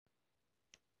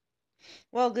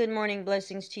Well, good morning.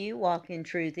 Blessings to you. Walk in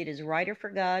truth. It is Writer for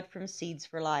God from Seeds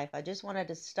for Life. I just wanted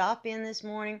to stop in this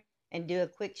morning and do a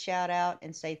quick shout out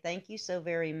and say thank you so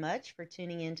very much for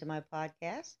tuning into my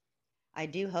podcast. I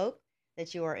do hope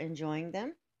that you are enjoying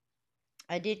them.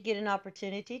 I did get an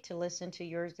opportunity to listen to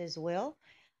yours as well.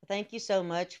 Thank you so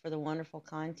much for the wonderful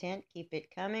content. Keep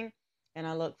it coming, and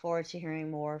I look forward to hearing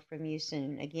more from you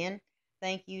soon. Again,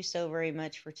 thank you so very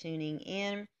much for tuning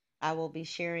in. I will be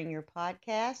sharing your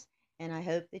podcast, and I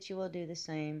hope that you will do the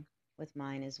same with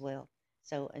mine as well.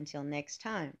 So until next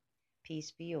time, peace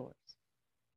be yours.